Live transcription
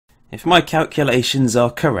If my calculations are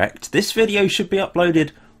correct, this video should be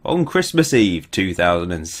uploaded on Christmas Eve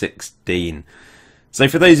 2016. So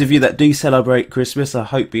for those of you that do celebrate Christmas, I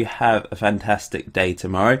hope you have a fantastic day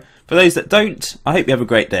tomorrow. For those that don't, I hope you have a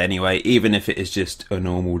great day anyway, even if it is just a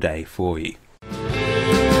normal day for you.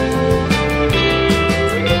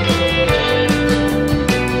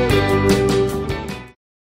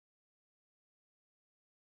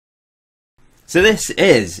 So this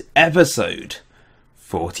is episode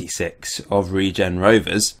 46 of Regen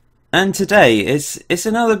Rovers, and today it's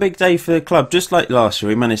another big day for the club. Just like last year,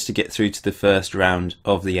 we managed to get through to the first round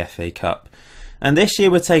of the FA Cup, and this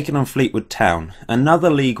year we're taking on Fleetwood Town, another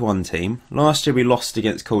League One team. Last year we lost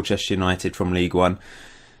against Colchester United from League One.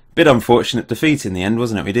 Bit unfortunate defeat in the end,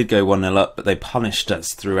 wasn't it? We did go 1-0 up, but they punished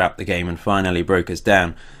us throughout the game and finally broke us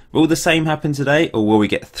down. Will the same happen today, or will we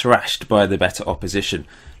get thrashed by the better opposition?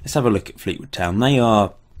 Let's have a look at Fleetwood Town. They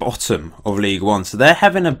are bottom of League One, so they're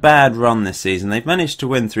having a bad run this season. They've managed to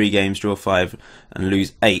win 3 games, draw 5 and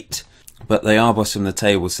lose 8, but they are bottom of the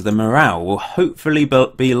table, so the morale will hopefully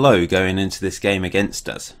be low going into this game against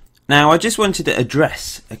us. Now, I just wanted to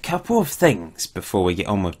address a couple of things before we get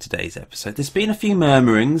on with today's episode. There's been a few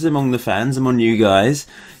murmurings among the fans, among you guys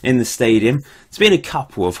in the stadium. There's been a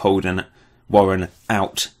couple of holding Warren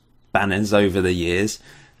out banners over the years,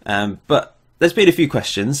 but there's been a few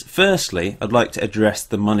questions. Firstly, I'd like to address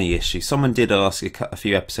the money issue. Someone did ask a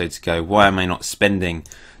few episodes ago, why am I not spending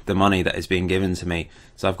the money that is being given to me?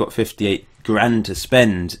 So I've got 58 grand to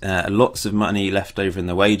spend, lots of money left over in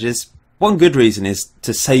the wages. One good reason is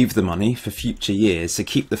to save the money for future years, to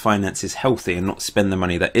keep the finances healthy and not spend the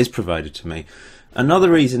money that is provided to me.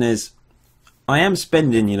 Another reason is I am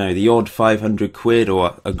spending, you know, the odd 500 quid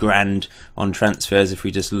or a grand on transfers. If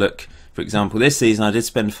we just look, for example, this season I did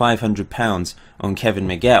spend £500 on Kevin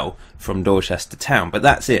Miguel from Dorchester Town, but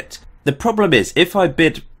that's it. The problem is, if I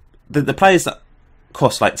bid the players that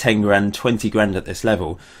cost like 10 grand, 20 grand at this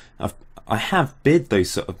level, I have bid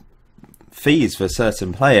those sort of fees for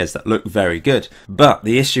certain players that look very good, but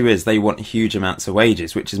the issue is they want huge amounts of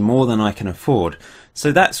wages, which is more than I can afford.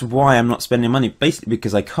 So that's why I'm not spending money, basically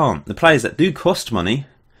because I can't. The players that do cost money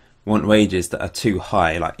want wages that are too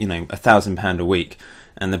high, like, you know, £1,000 a week,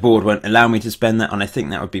 and the board won't allow me to spend that, and I think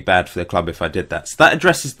that would be bad for the club if I did that. So that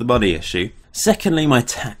addresses the money issue. Secondly, my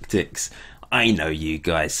tactics. I know you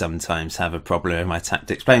guys sometimes have a problem with my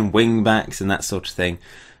tactics, playing wing backs and that sort of thing.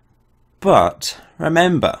 But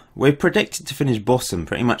remember, we're predicted to finish bottom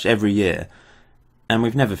pretty much every year, and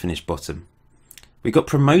we've never finished bottom. We got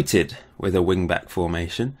promoted with a wing-back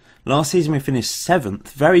formation. Last season we finished 7th,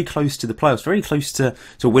 very close to the playoffs, very close to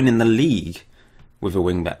winning the league with a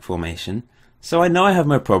wing-back formation. So I know I have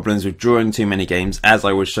my problems with drawing too many games, as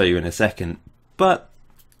I will show you in a second, but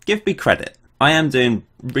give me credit. I am doing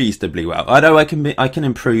reasonably well. I know I can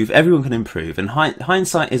improve, everyone can improve, and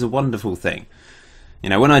hindsight is a wonderful thing. You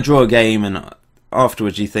know, when I draw a game and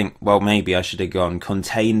afterwards you think, well, maybe I should have gone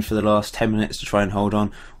contained for the last 10 minutes to try and hold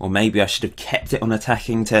on, or maybe I should have kept it on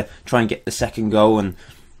attacking to try and get the second goal and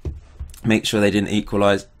make sure they didn't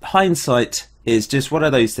equalise. Hindsight is just one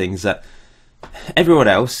of those things that everyone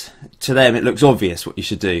else, to them it looks obvious what you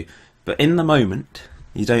should do, but in the moment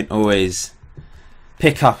you don't always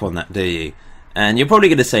pick up on that, do you? And you're probably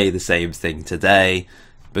going to say the same thing today,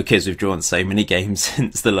 because we've drawn so many games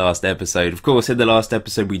since the last episode. Of course, in the last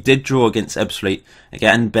episode we did draw against Ebbsfleet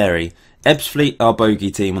again, and Bury. Ebbsfleet, our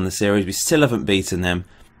bogey team on the series, we still haven't beaten them.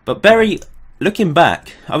 But Bury, looking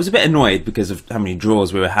back, I was a bit annoyed because of how many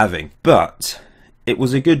draws we were having. But it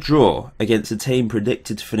was a good draw against a team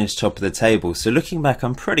predicted to finish top of the table. So looking back,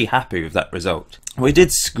 I'm pretty happy with that result. We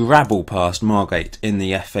did scrabble past Margate in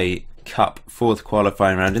the FA Cup 4th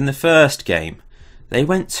qualifying round in the first game. They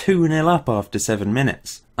went 2-0 up after 7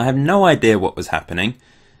 minutes. I have no idea what was happening,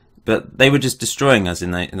 but they were just destroying us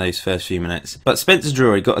in those first few minutes. But Spencer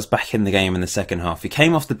Drury got us back in the game in the second half. He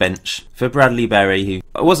came off the bench for Bradley Berry, who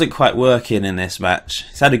wasn't quite working in this match.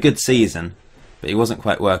 He's had a good season, but he wasn't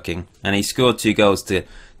quite working. And he scored 2 goals to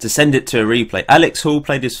send it to a replay. Alex Hall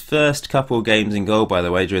played his first couple of games in goal, by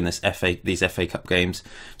the way, during these FA Cup games.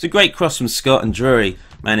 It was a great cross from Scott, and Drury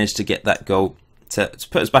managed to get that goal to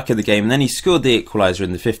put us back in the game, and then he scored the equaliser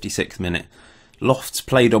in the 56th minute. Lofts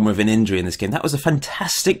played on with an injury in this game. That was a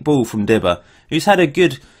fantastic ball from Dibber, who's had a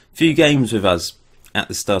good few games with us at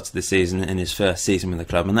the start of the season in his first season with the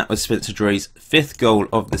club, and that was Spencer Drury's 5th goal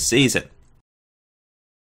of the season.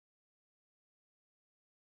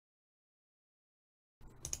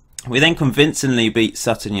 We then convincingly beat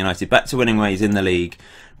Sutton United back to winning ways in the league.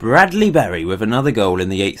 Bradley Berry with another goal in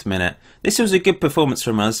the 8th minute. This was a good performance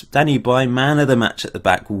from us. Danny By, man of the match at the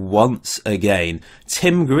back once again.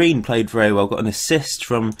 Tim Green played very well, got an assist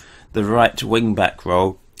from the right wing back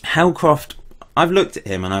role. Howcroft, I've looked at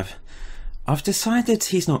him and I've decided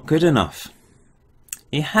he's not good enough.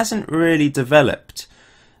 He hasn't really developed.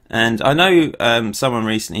 And I know someone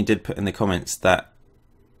recently did put in the comments that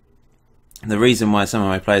the reason why some of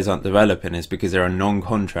my players aren't developing is because they're on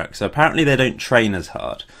non-contract. So apparently they don't train as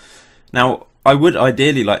hard. Now, I would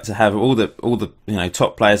ideally like to have all the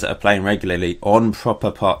top players that are playing regularly on proper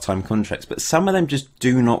part-time contracts, but some of them just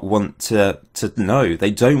do not want to know. They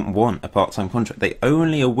don't want a part-time contract. They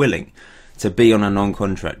only are willing to be on a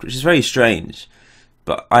non-contract, which is very strange.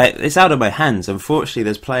 But it's out of my hands. Unfortunately,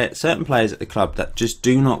 there's certain players at the club that just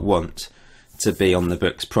do not want to be on the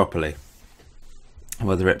books properly.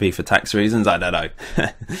 Whether it be for tax reasons, I don't know.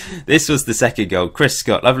 This was the second goal. Chris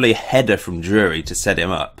Scott, lovely header from Drury to set him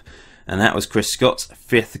up. And that was Chris Scott's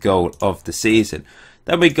 5th goal of the season.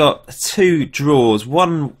 Then we got 2 draws.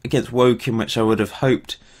 One against Woking, which I would have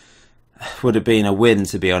hoped would have been a win,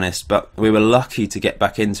 to be honest. But we were lucky to get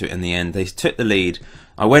back into it in the end. They took the lead.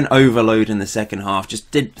 I went overload in the second half.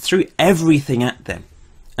 Just threw everything at them.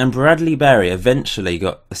 And Bradley Berry eventually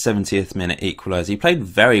got the 70th minute equaliser. He played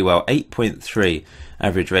very well, 8.3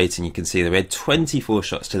 average rating. You can see that we had 24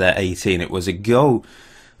 shots to their 18. It was a goal.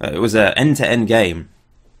 It was an end-to-end game.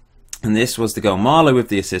 And this was the goal. Marlowe with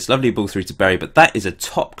the assist. Lovely ball through to Berry. But that is a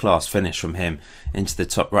top-class finish from him into the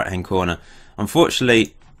top right-hand corner.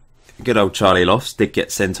 Unfortunately, good old Charlie Lofts did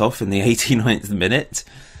get sent off in the 89th minute.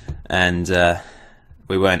 And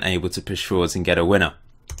we weren't able to push forwards and get a winner.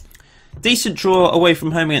 Decent draw away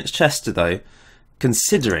from home against Chester, though,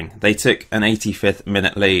 considering they took an 85th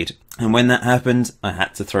minute lead. And when that happened, I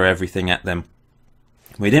had to throw everything at them.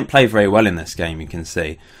 We didn't play very well in this game, you can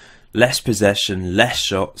see. Less possession, less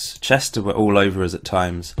shots. Chester were all over us at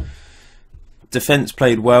times. Defence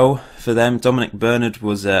played well for them. Dominic Bernard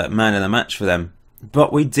was a man of the match for them.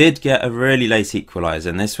 But we did get a really late equaliser,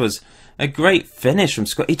 and this was a great finish from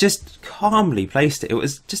Scott. He just calmly placed it. It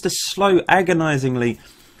was just a slow, agonisingly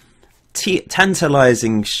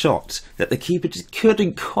tantalising shot that the keeper just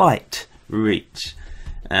couldn't quite reach.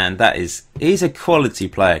 And he's a quality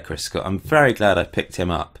player, Chris Scott. I'm very glad I picked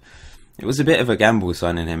him up. It was a bit of a gamble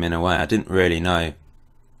signing him in a way. I didn't really know.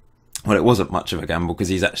 Well, it wasn't much of a gamble because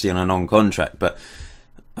he's actually on a non-contract, but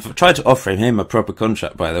I've tried to offer him a proper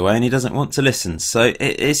contract, by the way, and he doesn't want to listen. So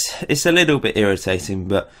it's a little bit irritating,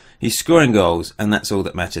 but he's scoring goals, and that's all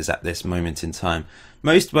that matters at this moment in time.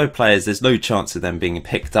 Most of my players, there's no chance of them being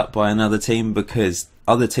picked up by another team because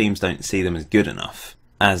other teams don't see them as good enough,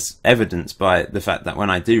 as evidenced by the fact that when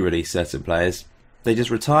I do release certain players, they just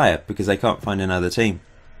retire because they can't find another team.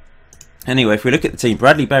 Anyway, if we look at the team,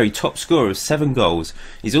 Bradley Berry, top scorer of 7 goals.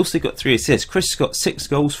 He's also got 3 assists. Chris Scott, 6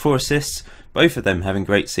 goals, 4 assists. Both of them having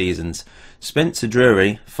great seasons. Spencer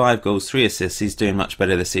Drury, 5 goals, 3 assists. He's doing much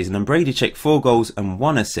better this season. And Brady Chick, 4 goals and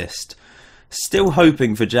 1 assist. Still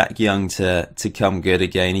hoping for Jack Young to come good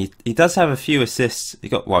again. He does have a few assists.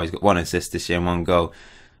 He's got 1 assist this year and 1 goal.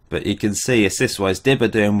 But you can see assist-wise, Dibber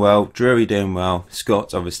doing well, Drury doing well,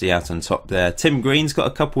 Scott obviously out on top there. Tim Green's got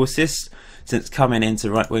a couple assists since coming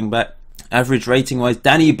into right wing back. Average rating-wise,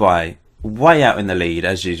 Danny By way out in the lead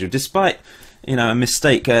as usual, despite a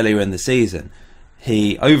mistake earlier in the season.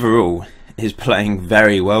 He overall is playing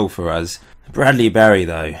very well for us. Bradley Berry,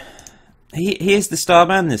 though, he is the star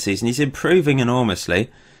man this season. He's improving enormously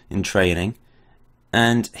in training,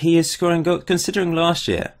 and he is scoring goals. Considering last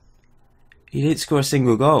year, he didn't score a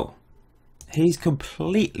single goal. He's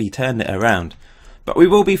completely turned it around. But we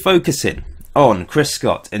will be focusing on Chris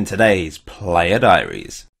Scott in today's Player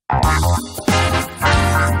Diaries.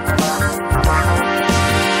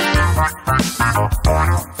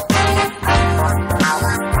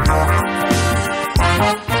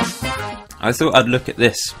 I thought I'd look at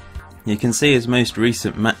this. You can see his most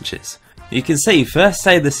recent matches. You can see first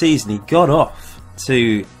day of the season he got off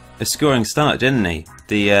to a scoring start, didn't he?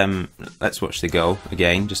 Let's watch the goal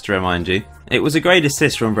again, just to remind you. It was a great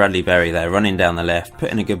assist from Bradley Berry there, running down the left,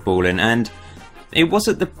 putting a good ball in, and it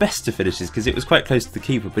wasn't the best of finishes because it was quite close to the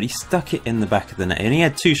keeper, but he stuck it in the back of the net. And he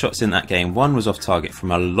had 2 shots in that game. One was off target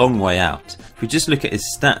from a long way out. If we just look at his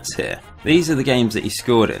stats here, these are the games that he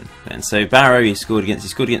scored in. And so Barrow he scored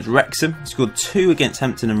against Wrexham, he scored 2 against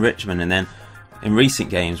Hampton and Richmond, and then in recent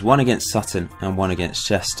games 1 against Sutton and 1 against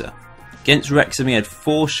Chester. Against Wrexham he had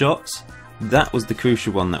 4 shots. That was the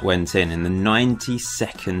crucial one that went in the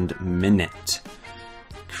 92nd minute.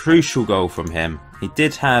 Crucial goal from him. He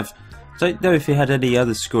did have, I don't know if he had any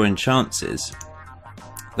other scoring chances.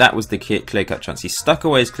 that was the clear-cut chance. He stuck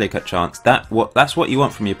away his clear-cut chance. That's what you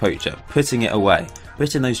want from your poacher, putting it away,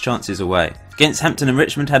 putting those chances away. Against Hampton and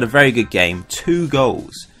Richmond, had a very good game, 2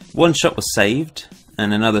 goals. One shot was saved,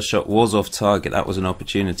 and another shot was off target. That was an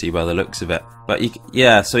opportunity by the looks of it. But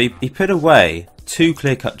so he put away 2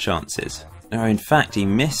 clear-cut chances. Or in fact, he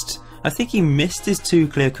missed. I think he missed his 2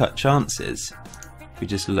 clear-cut chances. If we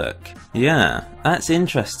just look, yeah, that's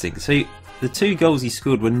interesting. So the 2 goals he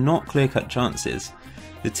scored were not clear-cut chances.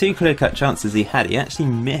 The 2 clear-cut chances he had, he actually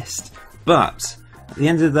missed. But at the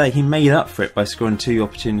end of the day, he made up for it by scoring 2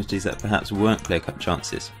 opportunities that perhaps weren't clear-cut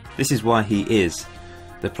chances. This is why he is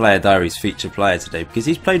the Player Diaries feature player today, because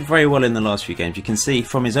he's played very well in the last few games. You can see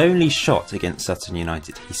from his only shot against Sutton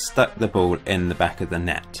United, he stuck the ball in the back of the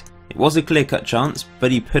net. It was a clear-cut chance,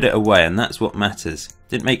 but he put it away, and that's what matters.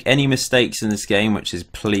 Didn't make any mistakes in this game, which is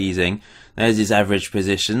pleasing. There's his average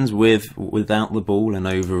positions without the ball and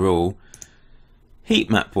overall. Heat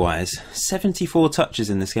map wise, 74 touches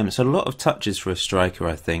in this game. It's a lot of touches for a striker,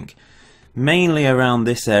 I think. Mainly around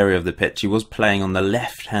this area of the pitch. He was playing on the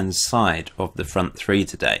left hand side of the front 3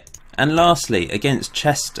 today. And lastly, against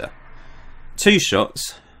Chester, 2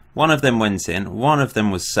 shots. One of them went in, one of them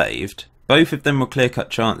was saved. Both of them were clear-cut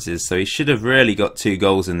chances, so he should have really got 2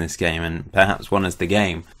 goals in this game and perhaps won us the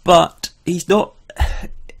game. But he's not.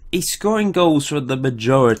 He's scoring goals for the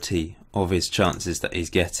majority of his chances that he's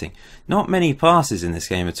getting. Not many passes in this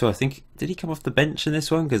game at all. I think, did he come off the bench in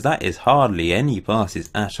this one? Because that is hardly any passes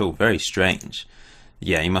at all. Very strange.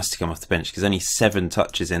 Yeah, he must have come off the bench because only 7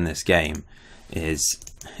 touches in this game is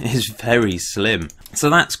very slim. So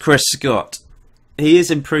that's Chris Scott. He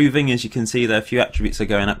is improving, as you can see there. A few attributes are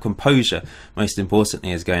going up. Composure, most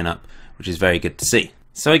importantly, is going up, which is very good to see.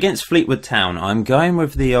 So against Fleetwood Town, I'm going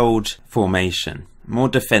with the old formation. More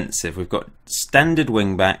defensive. We've got standard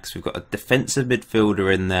wing backs. We've got a defensive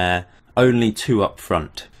midfielder in there. Only 2 up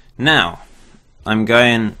front. Now, I'm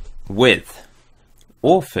going with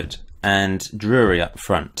Orford and Drury up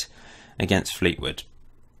front against Fleetwood.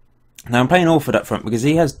 Now, I'm playing Orford up front because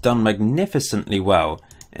he has done magnificently well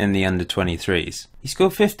in the under-23s. He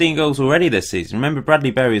scored 15 goals already this season. Remember,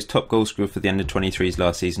 Bradley Berry is top goal scorer for the under-23s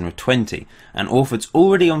last season with 20, and Orford's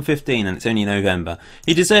already on 15 and it's only November.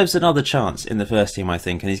 He deserves another chance in the first team, I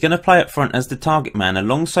think, and he's going to play up front as the target man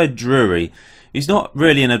alongside Drury. He's not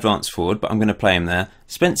really an advanced forward, but I'm going to play him there.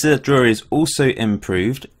 Spencer Drury has also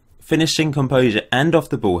improved. Finishing, composure and off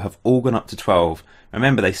the ball have all gone up to 12.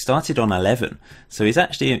 Remember, they started on 11, so he's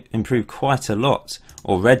actually improved quite a lot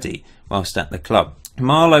already whilst at the club.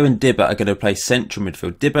 Marlowe and Dibbert are going to play central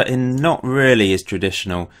midfield. Dibbert in not really his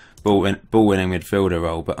traditional ball-winning midfielder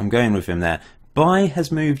role, but I'm going with him there. Bai has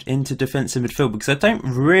moved into defensive midfield because I don't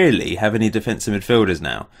really have any defensive midfielders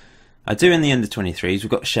now. I do in the under-23s. We've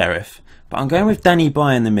got Sheriff, but I'm going with Danny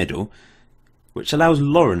Bai in the middle, which allows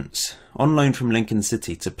Lawrence, on loan from Lincoln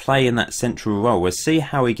City, to play in that central role. We'll see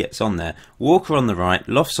how he gets on there. Walker on the right,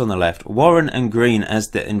 Lofts on the left, Warren and Green as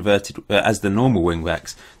the normal wing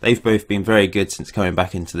backs. They've both been very good since coming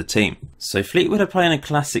back into the team. So Fleetwood are playing a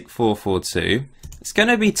classic 4-4-2. It's going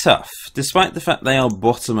to be tough, despite the fact they are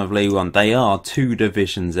bottom of League One. They are 2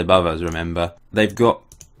 divisions above us. Remember, they've got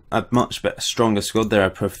a much better, stronger squad. They're a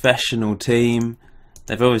professional team.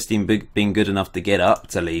 They've obviously been good enough to get up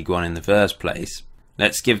to League One in the first place.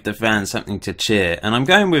 Let's give the fans something to cheer. And I'm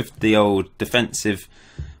going with the old defensive...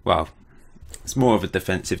 Well, it's more of a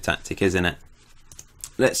defensive tactic, isn't it?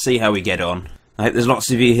 Let's see how we get on. I hope there's lots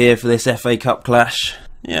of you here for this FA Cup clash.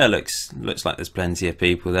 Yeah, looks like there's plenty of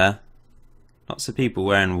people there. Lots of people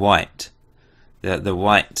wearing white. The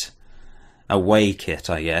white away kit,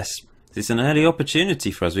 I guess. It's an early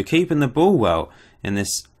opportunity for us. We're keeping the ball well in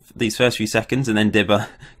these first few seconds, and then Dibber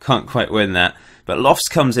can't quite win that. But Lofts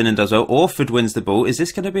comes in and does well. Orford wins the ball. Is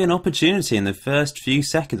this going to be an opportunity in the first few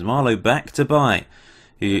seconds? Marlowe back to Bai,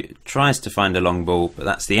 who tries to find a long ball, but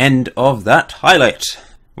that's the end of that highlight.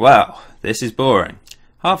 Wow, this is boring.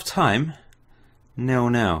 Half time,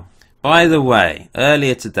 0-0. By the way,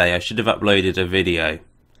 earlier today I should have uploaded a video.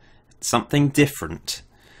 Something different,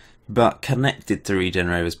 but connected to Regen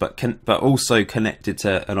Rovers, but also connected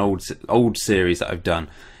to an old series that I've done.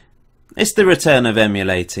 It's the return of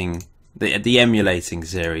emulating, the emulating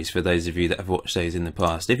series, for those of you that have watched those in the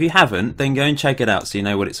past. If you haven't, then go and check it out so you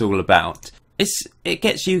know what it's all about. It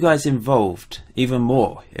gets you guys involved even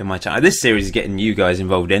more in my channel. This series is getting you guys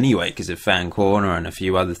involved anyway because of Fan Corner and a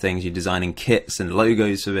few other things. You're designing kits and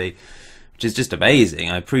logos for me, which is just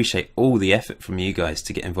amazing. I appreciate all the effort from you guys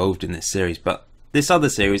to get involved in this series. But this other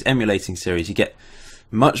series, emulating series, you get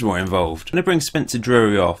much more involved. I'm going to bring Spencer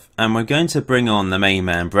Drury off, and we're going to bring on the main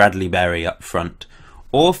man, Bradley Berry, up front.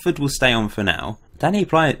 Orford will stay on for now. Danny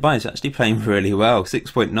By's actually playing really well.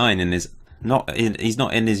 6.9 in his he's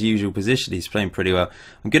not in his usual position. He's playing pretty well.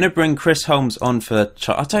 I'm going to bring Chris Holmes on for...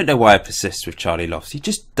 I don't know why I persist with Charlie Lofts. He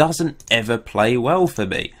just doesn't ever play well for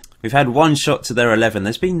me. We've had one shot to their 11.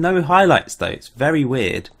 There's been no highlights though. It's very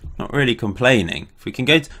weird. Not really complaining. If we can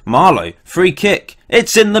go to Marlowe, free kick.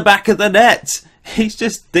 It's in the back of the net. He's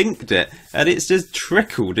just dinked it and it's just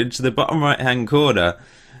trickled into the bottom right hand corner.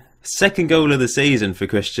 Second goal of the season for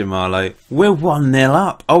Christian Marlowe. We're 1-0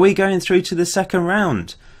 up. Are we going through to the second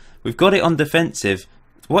round? We've got it on defensive.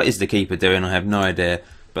 What is the keeper doing? I have no idea.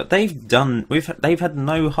 But they've had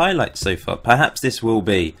no highlights so far. Perhaps this will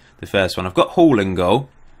be the first one. I've got Hall in goal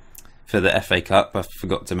for the FA Cup. I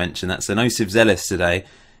forgot to mention that. So no Zelis today.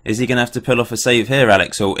 Is he going to have to pull off a save here,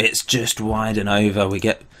 Alex Hall? It's just wide and over. We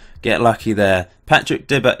get lucky there. Patrick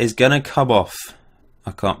Dibber is going to come off. I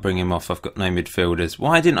can't bring him off. I've got no midfielders.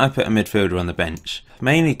 Why didn't I put a midfielder on the bench?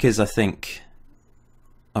 Mainly because I think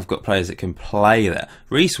I've got players that can play there.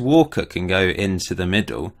 Reece Walker can go into the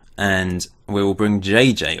middle and we will bring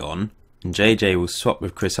JJ on. And JJ will swap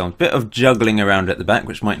with Chris Holmes. Bit of juggling around at the back,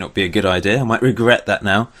 which might not be a good idea. I might regret that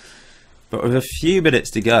now. But with a few minutes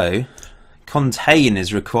to go, contain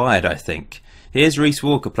is required, I think. Here's Reece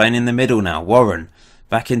Walker playing in the middle now. Warren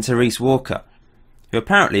back into Reece Walker, who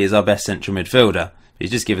apparently is our best central midfielder. He's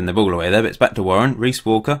just given the ball away there, but it's back to Warren. Reece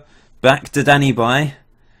Walker, back to Danny By,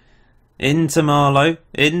 into Marlowe,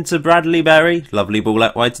 into Bradley Berry. Lovely ball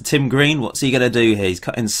out wide to Tim Green. What's he going to do here? He's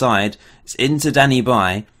cut inside. It's into Danny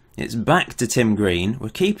By. It's back to Tim Green. We're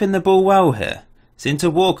keeping the ball well here. It's into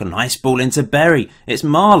Walker. Nice ball into Berry. It's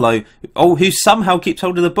Marlowe, who somehow keeps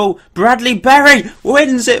hold of the ball. Bradley Berry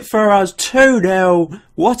wins it for us. 2-0.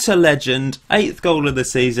 What a legend. 8th goal of the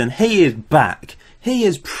season. He is back. He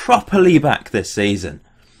is properly back this season.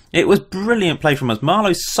 It was brilliant play from us.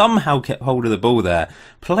 Marlowe somehow kept hold of the ball there.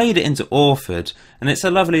 Played it into Orford. And it's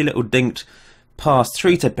a lovely little dinked pass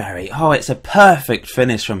through to Berry. Oh, it's a perfect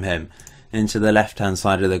finish from him into the left-hand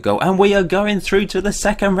side of the goal. And we are going through to the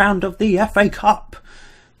second round of the FA Cup.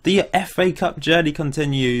 The FA Cup journey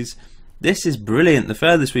continues. This is brilliant. The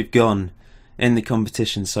furthest we've gone in the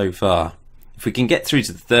competition so far. If we can get through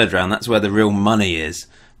to the third round, that's where the real money is.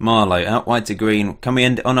 Marlowe out wide to Green. Can we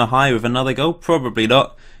end it on a high with another goal? Probably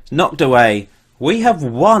not. It's knocked away. We have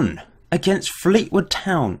won against Fleetwood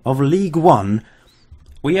Town of League One.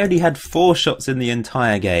 We only had 4 shots in the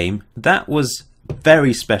entire game. That was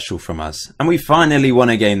very special from us. And we finally won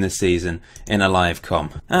a game this season in a live com.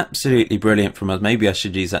 Absolutely brilliant from us. Maybe I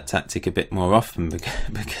should use that tactic a bit more often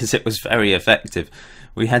because it was very effective.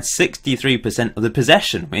 We had 63% of the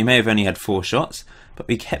possession. We may have only had 4 shots, but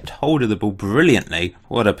we kept hold of the ball brilliantly.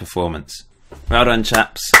 What a performance. Well done,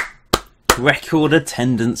 chaps. Record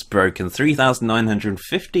attendance broken.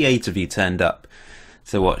 3,958 of you turned up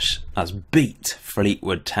to watch us beat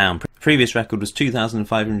Fleetwood Town. Previous record was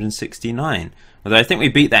 2,569. Although I think we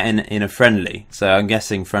beat that in a friendly, so I'm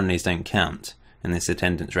guessing friendlies don't count in this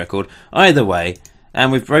attendance record. Either way,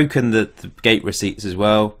 and we've broken the gate receipts as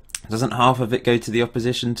well. Doesn't half of it go to the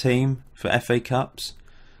opposition team for FA Cups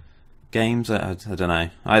games? I don't know.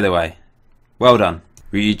 Either way, well done.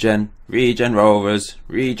 Regen Rovers,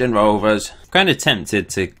 Regen Rovers. Kind of tempted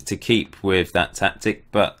to keep with that tactic,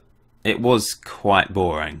 but it was quite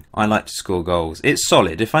boring. I like to score goals. It's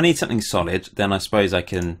solid. If I need something solid, then I suppose I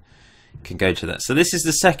can go to that. So this is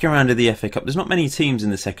the second round of the FA Cup. There's not many teams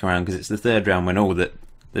in the second round because it's the third round when all the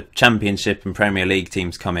Championship and Premier League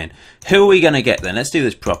teams come in. Who are we going to get then? Let's do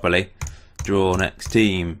this properly. Draw next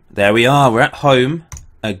team. There we are. We're at home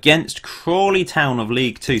against Crawley Town of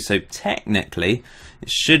League 2. So technically it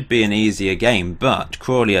should be an easier game, but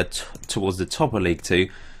Crawley are towards the top of League 2.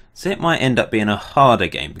 So it might end up being a harder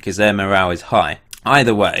game because their morale is high.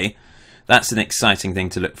 Either way, that's an exciting thing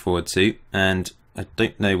to look forward to. And I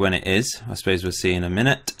don't know when it is. I suppose we'll see in a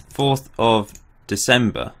minute. 4th of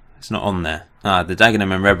December. It's not on there. The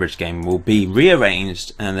Dagenham and Redbridge game will be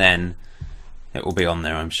rearranged and then it will be on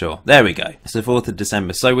there, I'm sure. There we go. It's the 4th of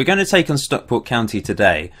December. So we're going to take on Stockport County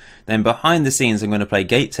today. Then behind the scenes, I'm going to play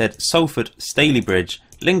Gateshead, Salford, Stalybridge,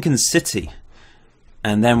 Lincoln City.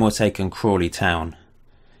 And then we'll take on Crawley Town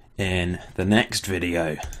in the next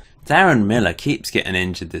video. Darren Miller keeps getting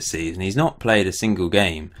injured this season. He's not played a single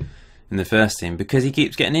game in the first team because he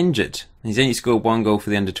keeps getting injured. He's only scored 1 goal for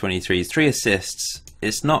the under-23s, 3 assists.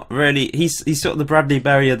 It's not really... He's sort of the Bradley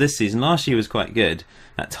Berry of this season. Last year was quite good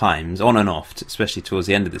at times, on and off, especially towards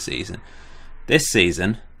the end of the season. This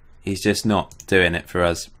season, he's just not doing it for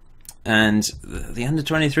us. And the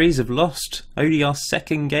under-23s have lost only our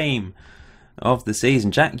second game of the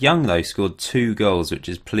season. Jack Young, though, scored 2 goals, which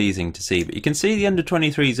is pleasing to see. But you can see the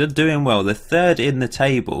under-23s are doing well. They're 3rd in the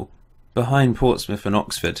table behind Portsmouth and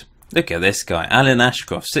Oxford. Look at this guy, Alan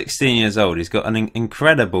Ashcroft, 16 years old. He's got an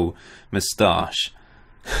incredible moustache.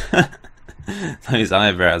 Those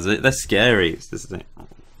eyebrows, they're scary.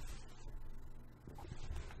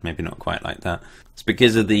 Maybe not quite like that. It's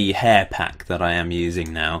because of the hair pack that I am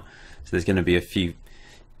using now. So there's going to be a few...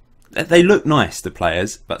 They look nice, the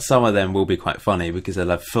players, but some of them will be quite funny because they'll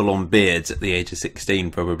have full-on beards at the age of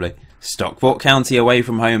 16 probably. Stockport County away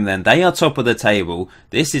from home then. They are top of the table.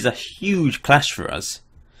 This is a huge clash for us.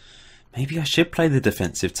 Maybe I should play the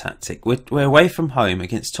defensive tactic. We're away from home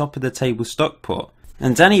against top of the table Stockport.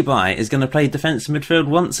 And Danny Bai is going to play defensive midfield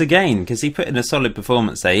once again because he put in a solid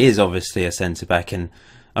performance there. He is obviously a centre-back, and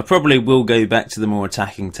I probably will go back to the more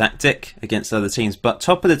attacking tactic against other teams. But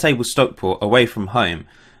top of the table Stockport away from home,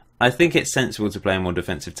 I think it's sensible to play a more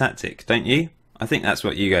defensive tactic, don't you? I think that's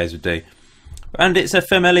what you guys would do. And it's a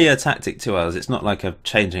familiar tactic to us. It's not like I'm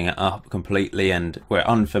changing it up completely and we're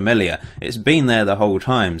unfamiliar. It's been there the whole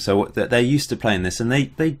time. So they're used to playing this, and they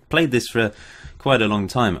played this for quite a long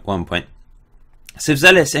time at one point.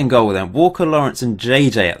 Sivzelis in goal then. Walker, Lawrence and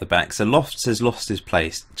JJ at the back. So Lofts has lost his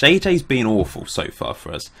place. JJ's been awful so far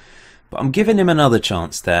for us. But I'm giving him another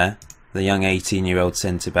chance there. The young 18-year-old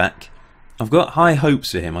centre-back. I've got high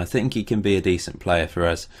hopes for him. I think he can be a decent player for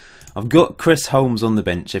us. I've got Chris Holmes on the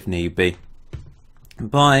bench if need be.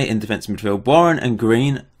 Bai in defensive midfield. Warren and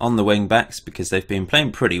Green on the wing backs because they've been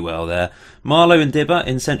playing pretty well there. Marlowe and Dibber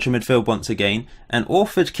in central midfield once again. And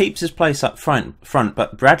Orford keeps his place up front,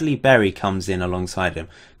 but Bradley Berry comes in alongside him.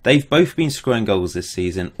 They've both been scoring goals this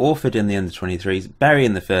season. Orford in the under-23s, Berry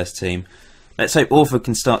in the first team. Let's hope Orford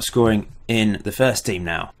can start scoring in the first team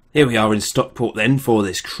now. Here we are in Stockport then for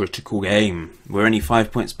this critical game. We're only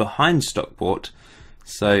 5 points behind Stockport,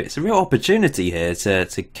 so it's a real opportunity here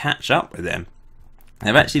to catch up with them.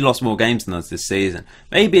 They've actually lost more games than us this season.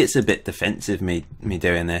 Maybe it's a bit defensive me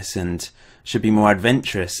doing this and should be more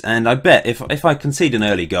adventurous. And I bet if I concede an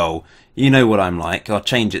early goal, you know what I'm like. I'll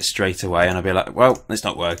change it straight away and I'll be like, well, it's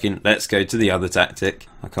not working. Let's go to the other tactic.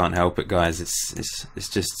 I can't help it, guys.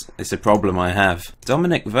 It's a problem I have.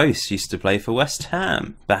 Dominic Vos used to play for West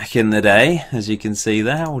Ham back in the day, as you can see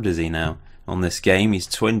there. How old is he now? On this game, he's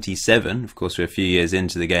 27. Of course, we're a few years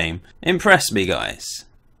into the game. Impress me, guys.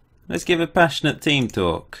 Let's give a passionate team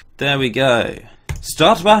talk. There we go.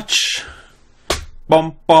 Start match.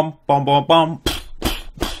 Bom, bom, bom, bom, bom.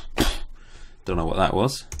 Don't know what that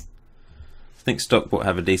was. I think Stockport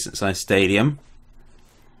have a decent sized stadium.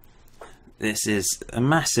 This is a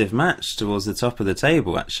massive match towards the top of the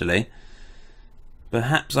table, actually.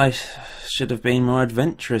 Perhaps I should have been more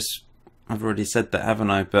adventurous. I've already said that,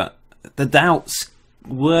 haven't I? But the doubts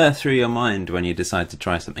were through your mind when you decide to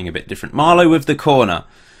try something a bit different. Marlowe with the corner.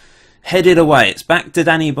 Headed away. It's back to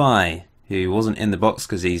Danny Bai, who wasn't in the box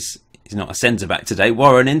because he's not a centre-back today.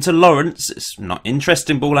 Warren into Lawrence. It's not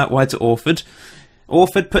interesting. Ball out wide to Orford.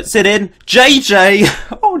 Orford puts it in.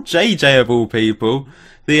 JJ! Oh, JJ of all people.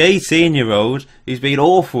 The 18-year-old, who's been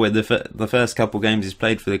awful in the first couple games he's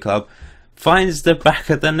played for the club, finds the back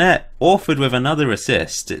of the net. Orford with another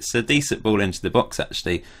assist. It's a decent ball into the box,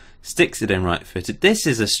 actually. Sticks it in right-footed. This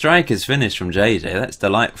is a striker's finish from JJ. That's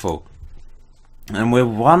delightful. And we're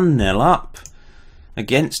 1-0 up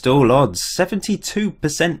against all odds.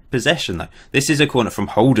 72% possession though. This is a corner from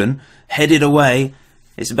Holden. Headed away.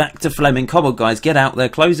 It's back to Fleming. Come on, guys, get out there.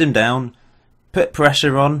 Close him down. Put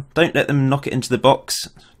pressure on. Don't let them knock it into the box.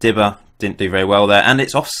 Dibber didn't do very well there. And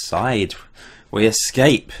it's offside. We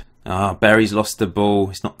escape. Berry's lost the ball.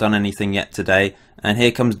 He's not done anything yet today. And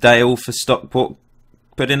here comes Dale for Stockport.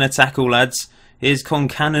 Put in a tackle, lads. Here's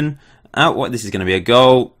Concannon. Out. What? This is going to be a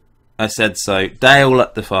goal. I said so. Dale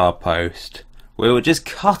at the far post. We were just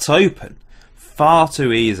cut open far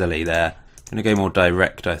too easily there. Going to go more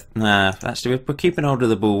direct. Nah, actually we're keeping hold of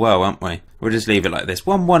the ball well, aren't we? We'll just leave it like this.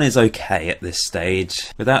 1-1 is okay at this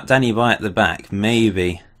stage. Without Danny Bai at the back,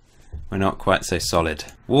 maybe we're not quite so solid.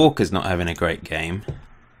 Walker's not having a great game.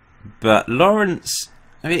 But Lawrence,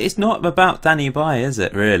 I mean, it's not about Danny Bai, is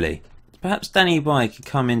it, really? Perhaps Danny Bai could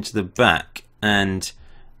come into the back and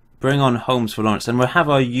bring on Holmes for Lawrence, and we'll have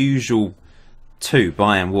our usual two,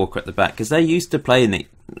 Bai and Walker, at the back, because they're used to playing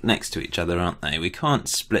next to each other, aren't they? We can't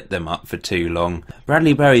split them up for too long.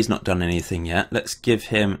 Bradley Berry's not done anything yet. Let's give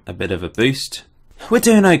him a bit of a boost. We're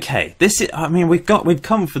doing okay. I mean, we've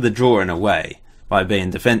come for the draw in a way by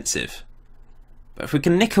being defensive. But if we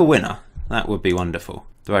can nick a winner, that would be wonderful.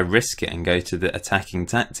 Do I risk it and go to the attacking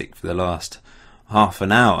tactic for the last half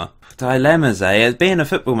an hour. Dilemmas, eh? As being a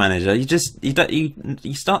football manager,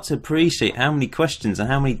 you start to appreciate how many questions and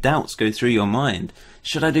how many doubts go through your mind.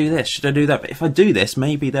 Should I do this? Should I do that? But if I do this,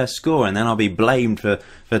 maybe they'll score, and then I'll be blamed for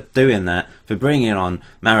doing that, for bringing on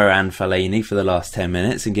Marouane Fellaini for the last 10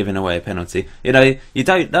 minutes and giving away a penalty. You know, you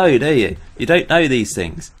don't know, do you? You don't know these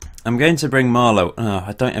things. I'm going to bring Marlowe. Oh,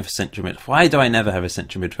 I don't have a central midfielder. Why do I never have a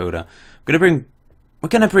central midfielder? We're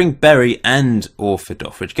going to bring Berry and Orford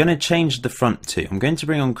off. We're going to change the front two. I'm going to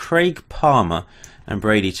bring on Craig Palmer and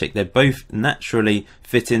Brady Chick. They're both naturally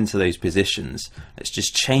fit into those positions. Let's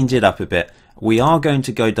just change it up a bit. We are going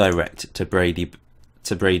to go direct to Brady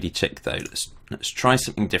Chick though. Let's try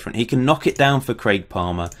something different. He can knock it down for Craig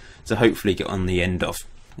Palmer to hopefully get on the end of.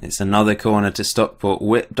 It's another corner to Stockport,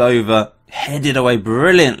 whipped over, headed away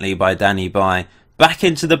brilliantly by Danny Bye. Back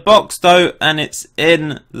into the box though, and it's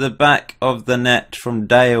in the back of the net from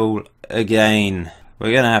Dale again.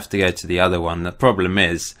 We're going to have to go to the other one. The problem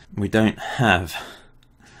is we don't have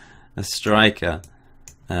a striker.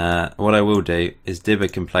 What I will do is Dibber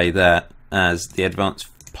can play there as the advanced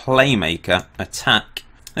playmaker attack.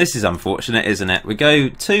 This is unfortunate, isn't it? We go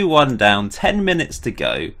 2-1 down, 10 minutes to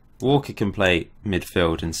go. Walker can play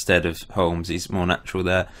midfield instead of Holmes. He's more natural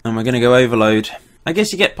there. And we're going to go overload. I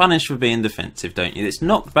guess you get punished for being defensive, don't you? It's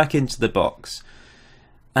knocked back into the box.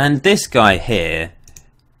 And this guy here,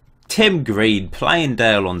 Tim Green, playing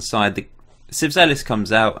Dale onside. Sivzelis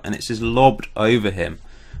comes out and it's just lobbed over him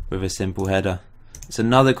with a simple header. It's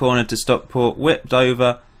another corner to Stockport, whipped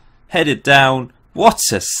over, headed down. What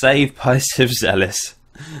a save by Sivzelis.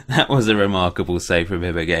 That was a remarkable save from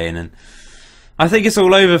him again. And I think it's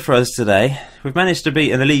all over for us today. We've managed to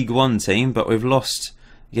beat a League One team, but we've lost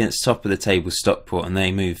against top of the table Stockport, and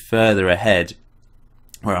they move further ahead.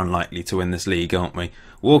 We're unlikely to win this league, aren't we?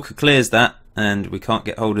 Walker clears that, and we can't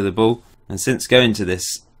get hold of the ball. And since going to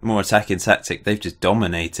this more attacking tactic, they've just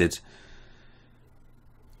dominated.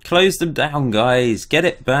 Close them down, guys. Get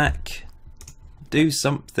it back. Do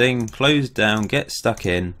something. Close down. Get stuck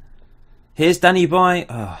in. Here's Danny Bye.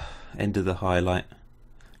 Oh, end of the highlight.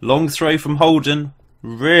 Long throw from Holden.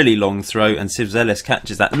 Really long throw, and Sivzelis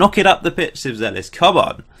catches that. Knock it up the pitch, Sivzelis. Come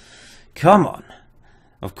on. Come on.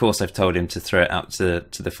 Of course, I've told him to throw it out to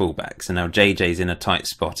the fullbacks. And now JJ's in a tight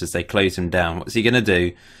spot as they close him down. What's he going to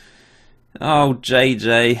do? Oh,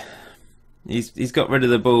 JJ. He's got rid of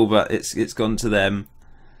the ball, but it's gone to them.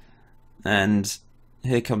 And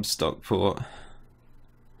here comes Stockport.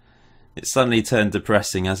 It's suddenly turned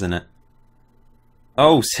depressing, hasn't it?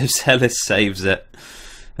 Oh, Sivzelis saves it.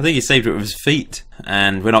 I think he saved it with his feet,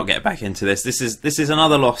 and we're not getting back into this. This is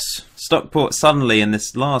another loss. Stockport suddenly in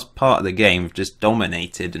this last part of the game have just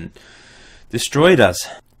dominated and destroyed us.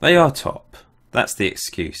 They are top. That's the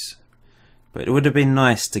excuse. But it would have been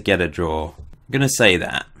nice to get a draw. I'm going to say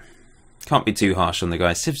that. Can't be too harsh on the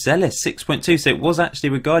guy. Sivzelis 6.2, so it was actually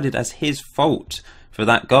regarded as his fault for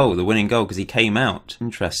that goal, the winning goal, because he came out.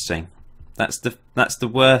 Interesting. That's the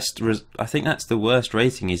worst. I think that's the worst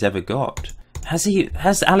rating he's ever got.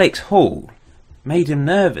 Has Alex Hall made him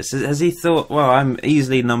nervous? Has he thought, well, I'm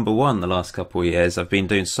easily number one the last couple of years. I've been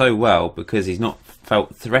doing so well because he's not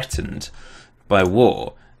felt threatened by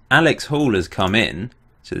war. Alex Hall has come in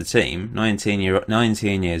to the team, 19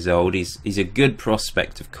 years old. He's a good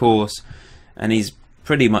prospect, of course, and he's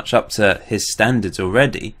pretty much up to his standards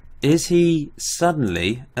already. Is he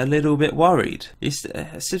suddenly a little bit worried?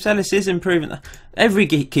 Sivzelis is improving. Every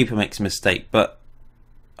keeper makes a mistake, but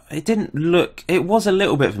it didn't look... It was a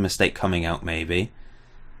little bit of a mistake coming out, maybe.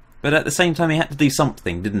 But at the same time, he had to do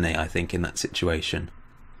something, didn't he, I think, in that situation.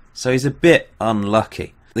 So he's a bit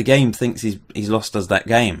unlucky. The game thinks he's lost us that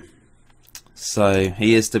game. So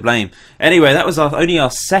he is to blame. Anyway, that was only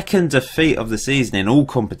our second defeat of the season in all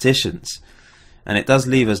competitions. And it does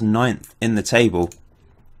leave us 9th in the table.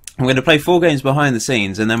 I'm going to play 4 games behind the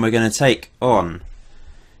scenes, and then we're going to take on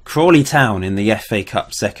Crawley Town in the FA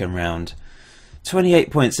Cup second round. 28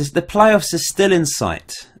 points. The playoffs are still in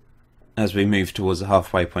sight as we move towards the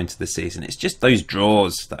halfway point of the season. It's just those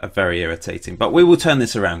draws that are very irritating. But we will turn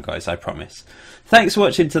this around, guys, I promise. Thanks for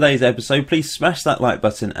watching today's episode. Please smash that like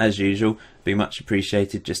button as usual. Be much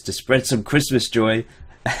appreciated just to spread some Christmas joy.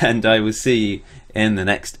 And I will see you in the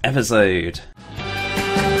next episode.